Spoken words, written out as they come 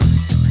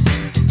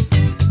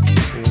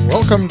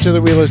Welcome to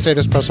the Real Estate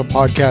Espresso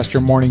Podcast,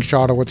 your morning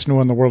shot of what's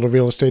new in the world of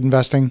real estate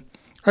investing.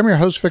 I'm your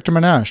host, Victor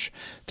Menashe.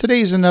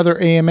 Today's another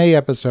AMA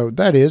episode,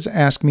 that is,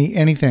 Ask Me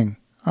Anything.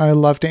 I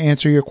love to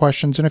answer your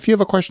questions, and if you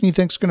have a question you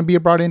think is going to be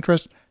of broad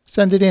interest,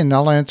 send it in.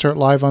 I'll answer it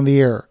live on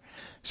the air.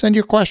 Send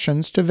your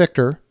questions to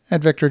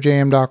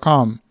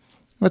victor@victorjm.com.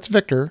 That's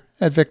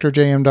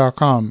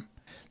victor@victorjm.com.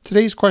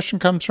 Today's question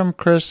comes from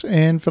Chris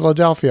in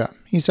Philadelphia.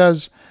 He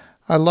says,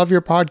 I love your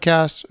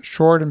podcasts,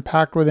 short and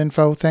packed with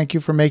info. Thank you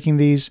for making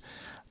these.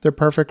 They're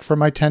perfect for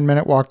my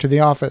 10-minute walk to the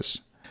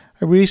office.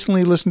 I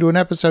recently listened to an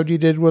episode you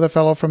did with a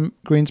fellow from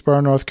Greensboro,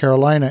 North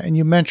Carolina, and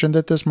you mentioned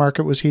that this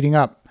market was heating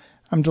up.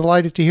 I'm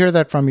delighted to hear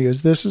that from you,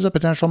 as this is a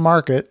potential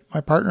market my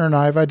partner and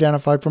I have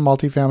identified for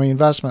multifamily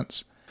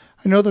investments.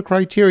 I know the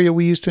criteria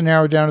we use to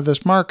narrow down to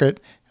this market,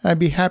 and I'd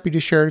be happy to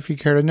share it if you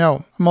care to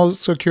know. I'm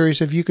also curious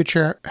if you could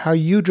share how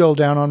you drill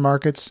down on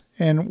markets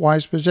and why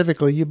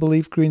specifically you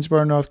believe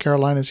Greensboro, North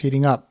Carolina is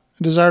heating up.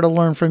 I desire to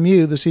learn from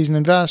you, the seasoned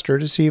investor,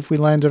 to see if we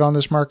landed on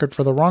this market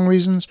for the wrong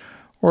reasons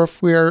or if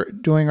we are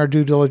doing our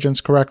due diligence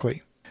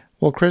correctly.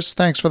 Well, Chris,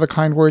 thanks for the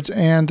kind words,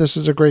 and this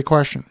is a great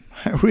question.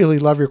 I really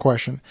love your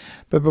question.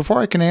 But before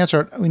I can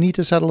answer it, we need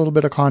to set a little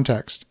bit of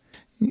context.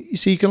 You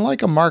see, you can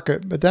like a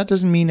market, but that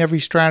doesn't mean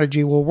every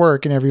strategy will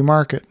work in every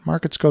market.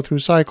 Markets go through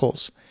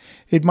cycles.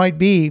 It might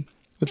be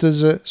that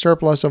there's a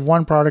surplus of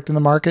one product in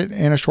the market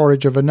and a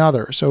shortage of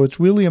another. So it's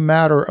really a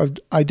matter of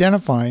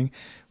identifying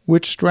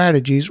which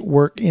strategies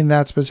work in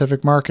that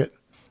specific market.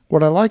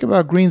 What I like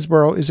about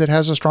Greensboro is it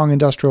has a strong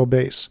industrial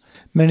base.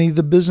 Many of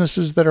the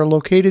businesses that are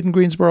located in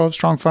Greensboro have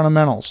strong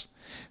fundamentals.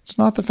 It's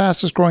not the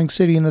fastest growing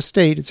city in the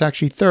state. It's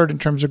actually third in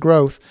terms of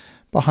growth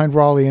behind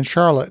Raleigh and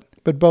Charlotte.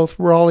 But both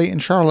Raleigh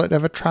and Charlotte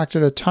have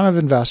attracted a ton of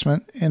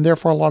investment and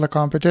therefore a lot of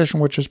competition,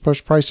 which has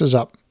pushed prices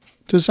up.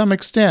 To some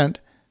extent,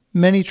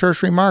 many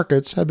tertiary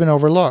markets have been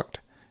overlooked,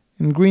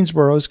 and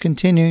Greensboro is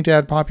continuing to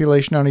add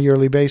population on a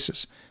yearly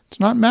basis. It's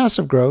not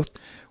massive growth.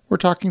 We're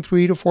talking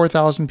 3,000 to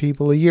 4,000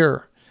 people a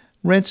year.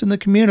 Rents in the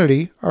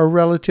community are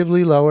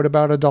relatively low at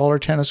about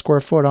 $1.10 a square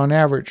foot on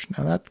average.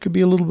 Now, that could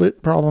be a little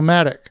bit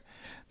problematic.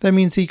 That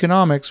means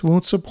economics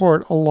won't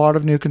support a lot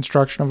of new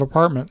construction of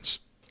apartments.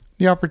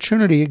 The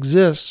opportunity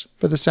exists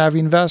for the savvy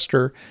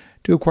investor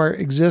to acquire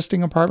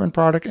existing apartment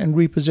product and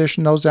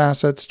reposition those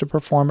assets to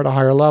perform at a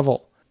higher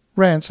level.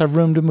 Rents have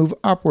room to move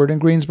upward in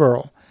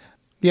Greensboro.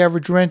 The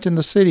average rent in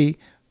the city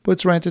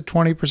puts rent at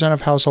 20%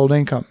 of household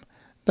income.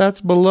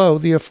 That's below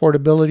the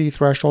affordability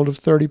threshold of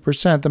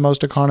 30% that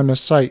most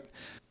economists cite.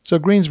 So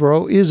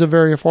Greensboro is a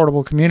very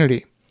affordable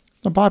community.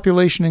 The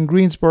population in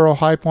Greensboro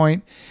High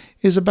Point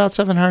is about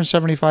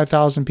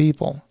 775,000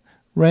 people.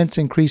 Rents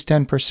increased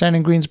 10%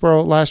 in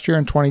Greensboro last year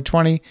in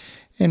 2020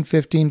 and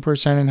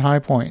 15% in High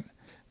Point.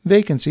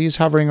 Vacancy is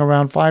hovering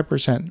around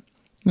 5%,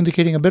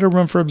 indicating a bit of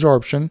room for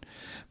absorption,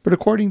 but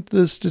according to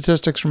the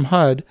statistics from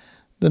HUD,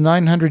 the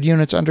 900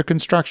 units under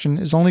construction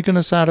is only going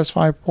to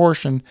satisfy a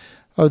portion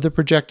of the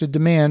projected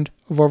demand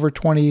of over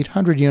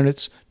 2,800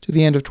 units to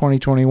the end of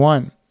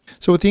 2021.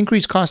 So with the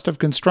increased cost of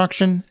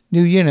construction,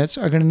 new units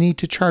are going to need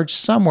to charge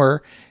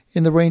somewhere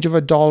in the range of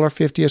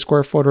 $1.50 a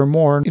square foot or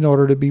more in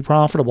order to be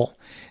profitable.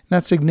 And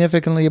that's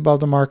significantly above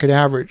the market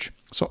average.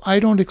 So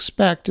I don't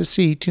expect to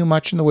see too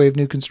much in the way of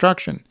new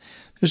construction.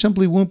 There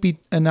simply won't be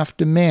enough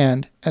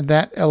demand at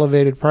that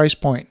elevated price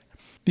point.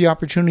 The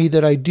opportunity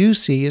that I do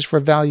see is for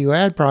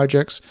value-add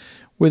projects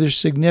where there's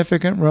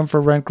significant room for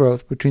rent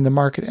growth between the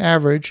market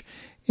average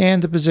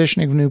and the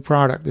positioning of new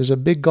product. There's a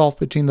big gulf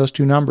between those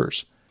two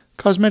numbers.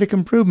 Cosmetic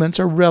improvements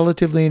are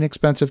relatively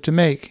inexpensive to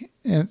make,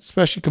 and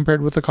especially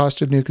compared with the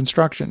cost of new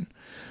construction.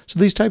 So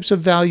these types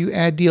of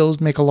value-add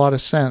deals make a lot of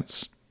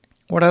sense.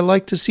 What I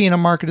like to see in a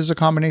market is a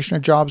combination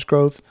of jobs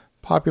growth,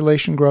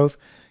 population growth,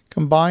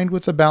 combined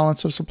with a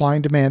balance of supply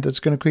and demand that's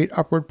going to create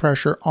upward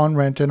pressure on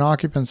rent and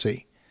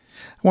occupancy.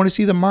 I want to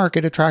see the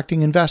market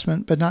attracting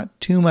investment, but not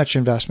too much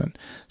investment,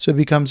 so it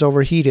becomes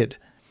overheated.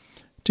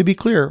 To be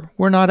clear,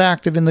 we're not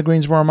active in the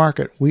Greensboro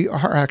market. We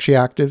are actually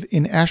active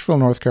in Asheville,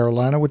 North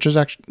Carolina, which is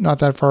actually not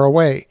that far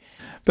away.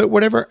 But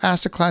whatever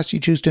asset class you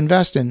choose to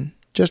invest in,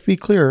 just be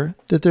clear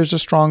that there's a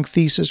strong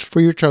thesis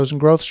for your chosen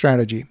growth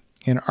strategy.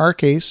 In our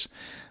case,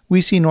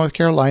 we see North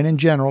Carolina in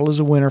general as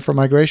a winner for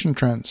migration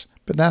trends,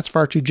 but that's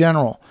far too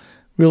general.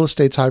 Real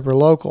estate's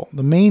hyper-local.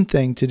 The main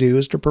thing to do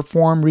is to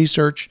perform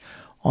research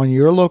on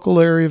your local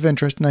area of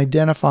interest and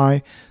identify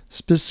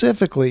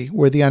specifically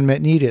where the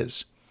unmet need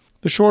is.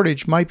 The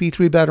shortage might be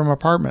 3-bedroom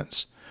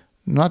apartments.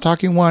 I'm not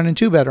talking 1 and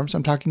 2 bedrooms.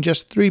 I'm talking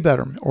just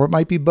 3-bedroom. Or it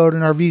might be boat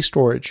and RV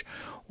storage.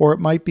 Or it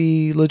might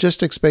be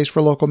logistics space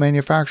for local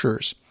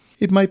manufacturers.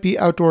 It might be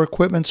outdoor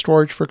equipment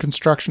storage for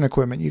construction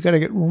equipment. You got to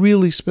get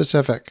really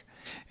specific.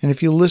 And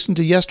if you listen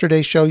to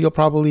yesterday's show, you'll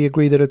probably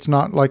agree that it's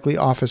not likely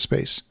office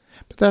space.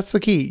 But that's the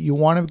key. You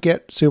want to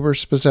get super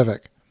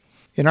specific.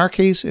 In our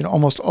case, it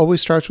almost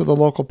always starts with a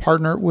local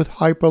partner with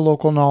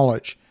hyper-local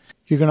knowledge.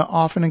 You're going to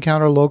often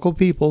encounter local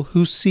people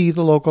who see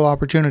the local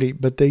opportunity,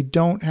 but they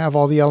don't have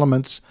all the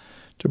elements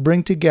to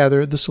bring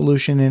together the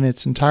solution in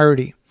its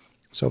entirety.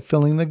 So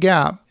filling the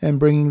gap and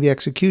bringing the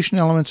execution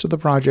elements of the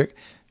project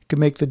can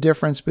make the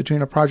difference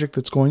between a project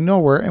that's going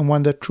nowhere and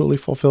one that truly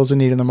fulfills a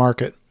need in the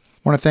market. I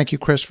want to thank you,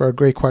 Chris, for a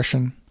great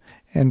question.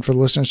 And for the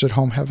listeners at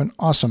home, have an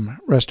awesome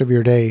rest of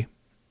your day.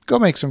 Go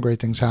make some great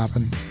things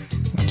happen.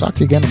 I'll talk to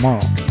you again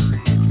tomorrow.